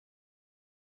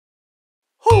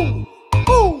Hoo!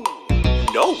 Hoo!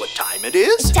 You know what time it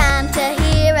is? It's time to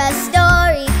hear a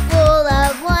story full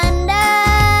of wonder.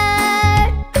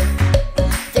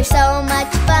 There's so much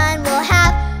fun we'll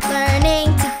have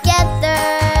learning together.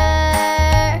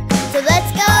 So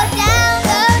let's go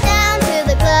down to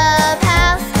the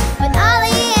clubhouse with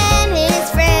Ollie and his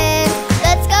friends.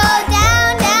 Let's go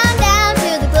down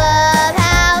to the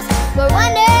clubhouse where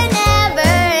wonder never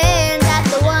ends at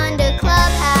the Wonder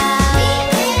Clubhouse. Be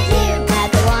with you at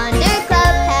the Wonder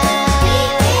Clubhouse. Be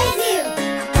with you.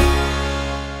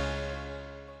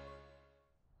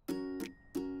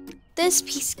 This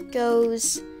piece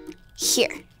goes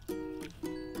here.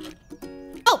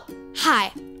 Oh,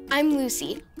 hi, I'm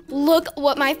Lucy. Look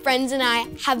what my friends and I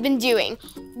have been doing.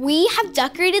 We have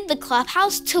decorated the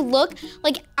clubhouse to look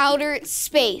like outer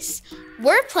space.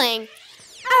 We're playing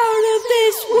Out of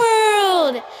This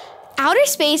World. Outer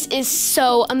space is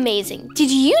so amazing.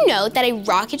 Did you know that a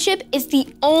rocket ship is the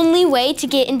only way to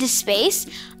get into space?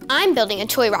 I'm building a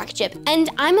toy rocket ship and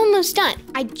I'm almost done.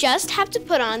 I just have to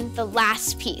put on the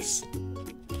last piece.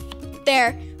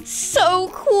 They're so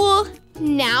cool.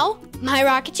 Now, my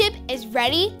rocket ship is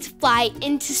ready to fly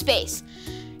into space.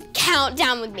 Count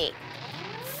down with me.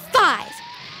 5,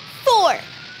 4,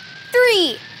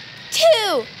 3,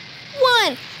 2,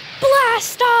 1,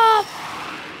 blast off!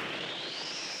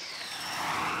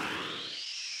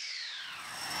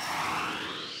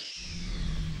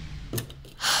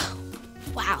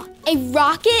 Wow, a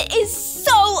rocket is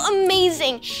so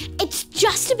amazing. It's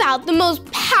just about the most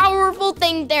powerful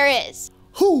thing there is.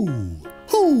 Hoo!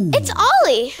 Hoo! It's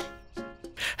Ollie.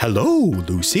 Hello,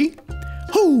 Lucy.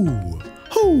 Hoo!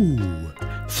 Hoo!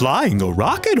 Flying a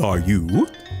rocket, are you?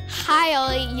 Hi,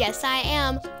 Ollie. Yes, I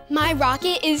am. My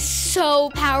rocket is so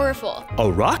powerful. A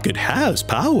rocket has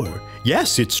power.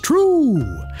 Yes, it's true.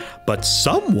 But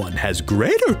someone has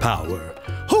greater power.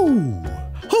 Hoo!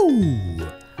 Hoo!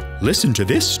 Listen to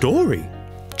this story.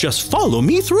 Just follow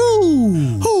me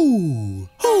through. Hoo!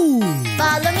 Hoo!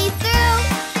 Follow me through,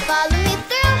 follow me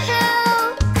through, who?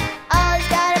 Ollie's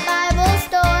got a Bible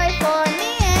story for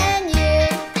me and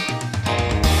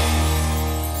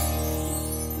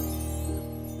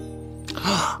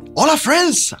you. Hola,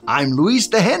 friends! I'm Luis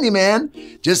the Handyman,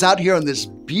 just out here on this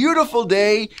beautiful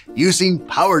day using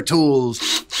power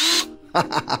tools.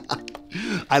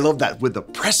 I love that with the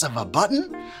press of a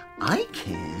button, I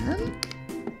can...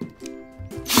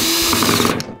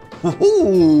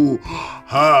 Ooh,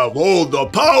 have all the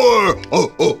power!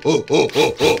 Oh, oh, oh, oh,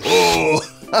 oh, oh,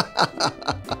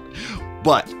 oh.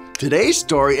 But today's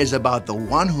story is about the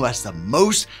one who has the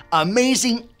most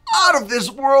amazing,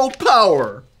 out-of-this-world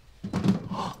power.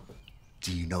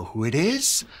 Do you know who it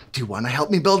is? Do you want to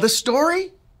help me build this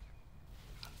story?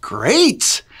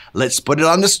 Great! Let's put it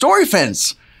on the story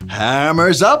fence.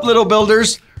 Hammers up, little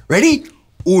builders. Ready?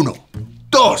 1,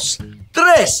 2,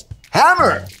 3,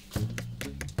 hammer!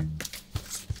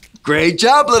 Great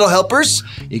job, little helpers.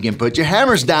 You can put your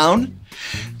hammers down.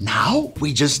 Now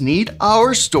we just need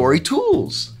our story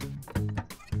tools.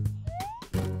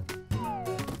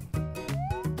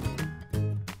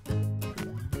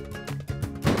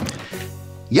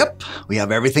 Yep, we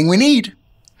have everything we need.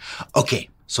 Okay,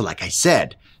 so like I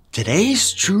said,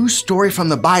 today's true story from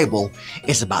the Bible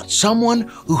is about someone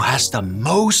who has the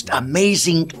most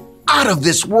amazing,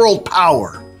 out-of-this-world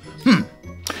power.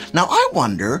 Now I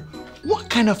wonder what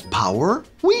kind of power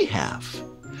we have.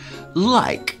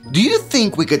 Like, do you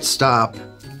think we could stop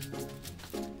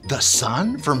the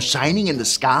sun from shining in the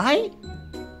sky?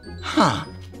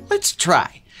 Let's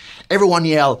try. Everyone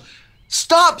yell,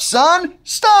 "Stop, sun,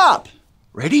 stop!"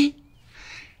 Ready?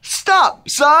 Stop,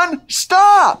 sun,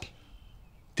 stop!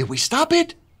 Did we stop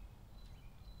it?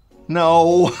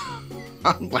 No.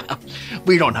 Well,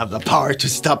 we don't have the power to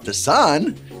stop the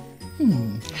sun.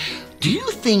 Do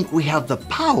you think we have the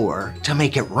power to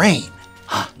make it rain?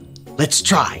 Let's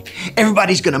try.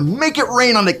 Everybody's gonna make it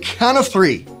rain on the count of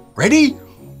 3. Ready?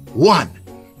 1,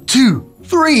 2,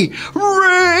 3,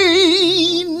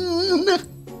 rain!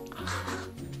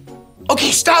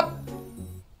 Okay, stop!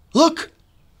 Look.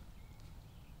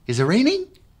 Is it raining?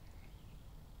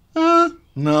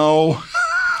 No.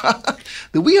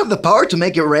 Do we have the power to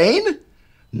make it rain?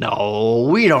 No,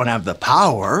 we don't have the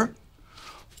power.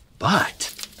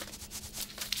 But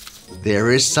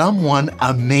there is someone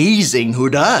amazing who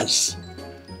does.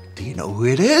 Do you know who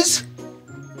it is?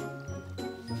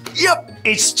 Yep,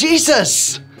 it's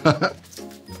Jesus.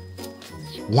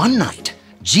 One night,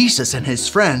 Jesus and his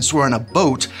friends were on a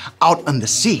boat out on the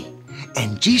sea,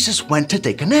 and Jesus went to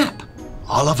take a nap.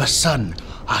 All of a sudden,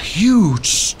 a huge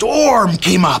storm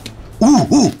came up.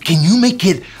 Ooh, can you make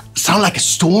it sound like a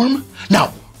storm?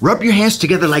 Now, rub your hands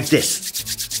together like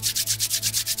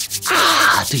this.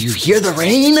 Ah, do you hear the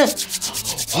rain?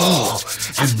 Oh,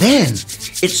 and then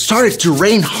it started to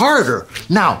rain harder.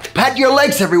 Now, pat your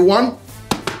legs, everyone.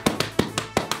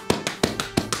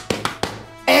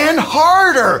 And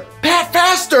harder. Pat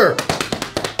faster.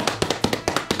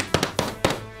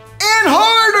 And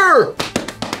harder.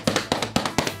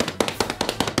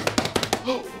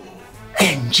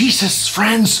 And Jesus'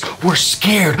 friends were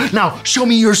scared. Now, show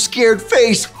me your scared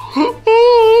face.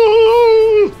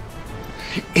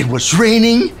 It was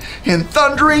raining and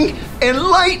thundering and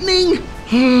lightning.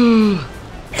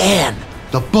 And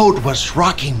the boat was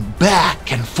rocking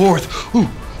back and forth. Ooh,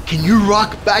 can you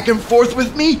rock back and forth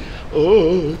with me?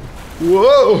 Oh,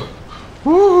 whoa.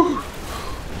 Woo.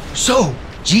 So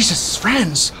Jesus'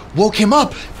 friends woke him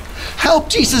up. Help,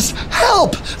 Jesus,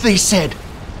 help, they said.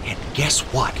 And guess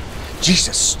what?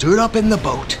 Jesus stood up in the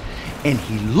boat and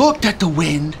he looked at the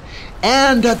wind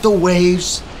and at the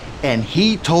waves and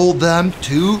he told them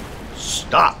to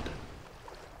stop.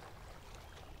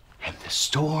 And the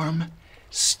storm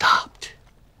stopped.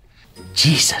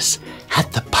 Jesus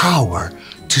had the power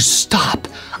to stop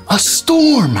a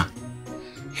storm.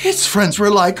 His friends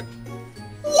were like,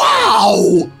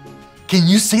 wow! Can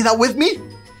you say that with me?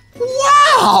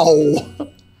 Wow!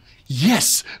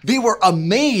 Yes, they were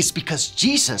amazed because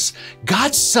Jesus,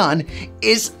 God's Son,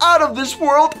 is out of this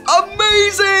world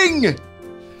amazing!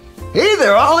 Hey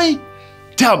there, Ollie.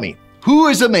 Tell me, who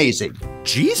is amazing?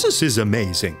 Jesus is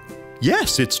amazing.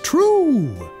 Yes, it's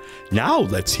true. Now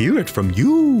let's hear it from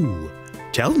you.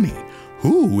 Tell me,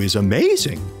 who is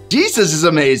amazing? Jesus is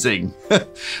amazing.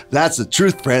 That's the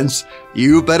truth, friends.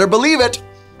 You better believe it.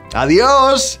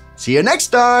 Adios. See you next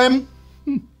time.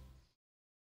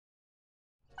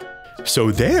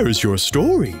 So there's your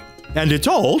story, and it's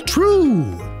all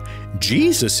true.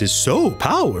 Jesus is so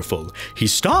powerful, he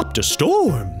stopped a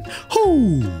storm.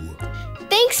 Ho!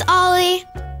 Thanks, Ollie.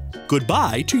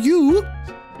 Goodbye to you.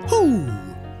 Ho!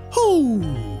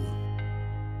 Ho!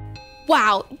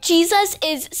 Wow, Jesus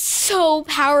is so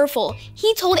powerful.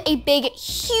 He told a big,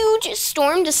 huge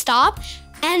storm to stop,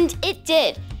 and it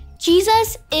did.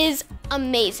 Jesus is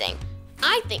amazing.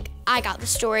 I think I got the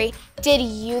story. Did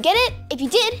you get it? If you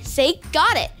did, say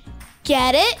got it.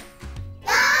 Get it? Got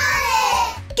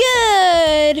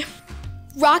it! Good.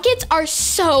 Rockets are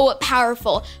so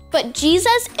powerful, but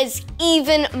Jesus is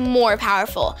even more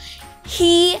powerful.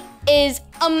 He is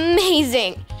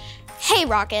amazing. Hey,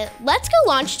 Rocket, let's go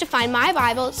launch to find my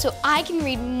Bible so I can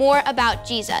read more about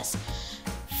Jesus.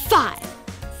 5,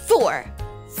 4,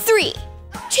 3,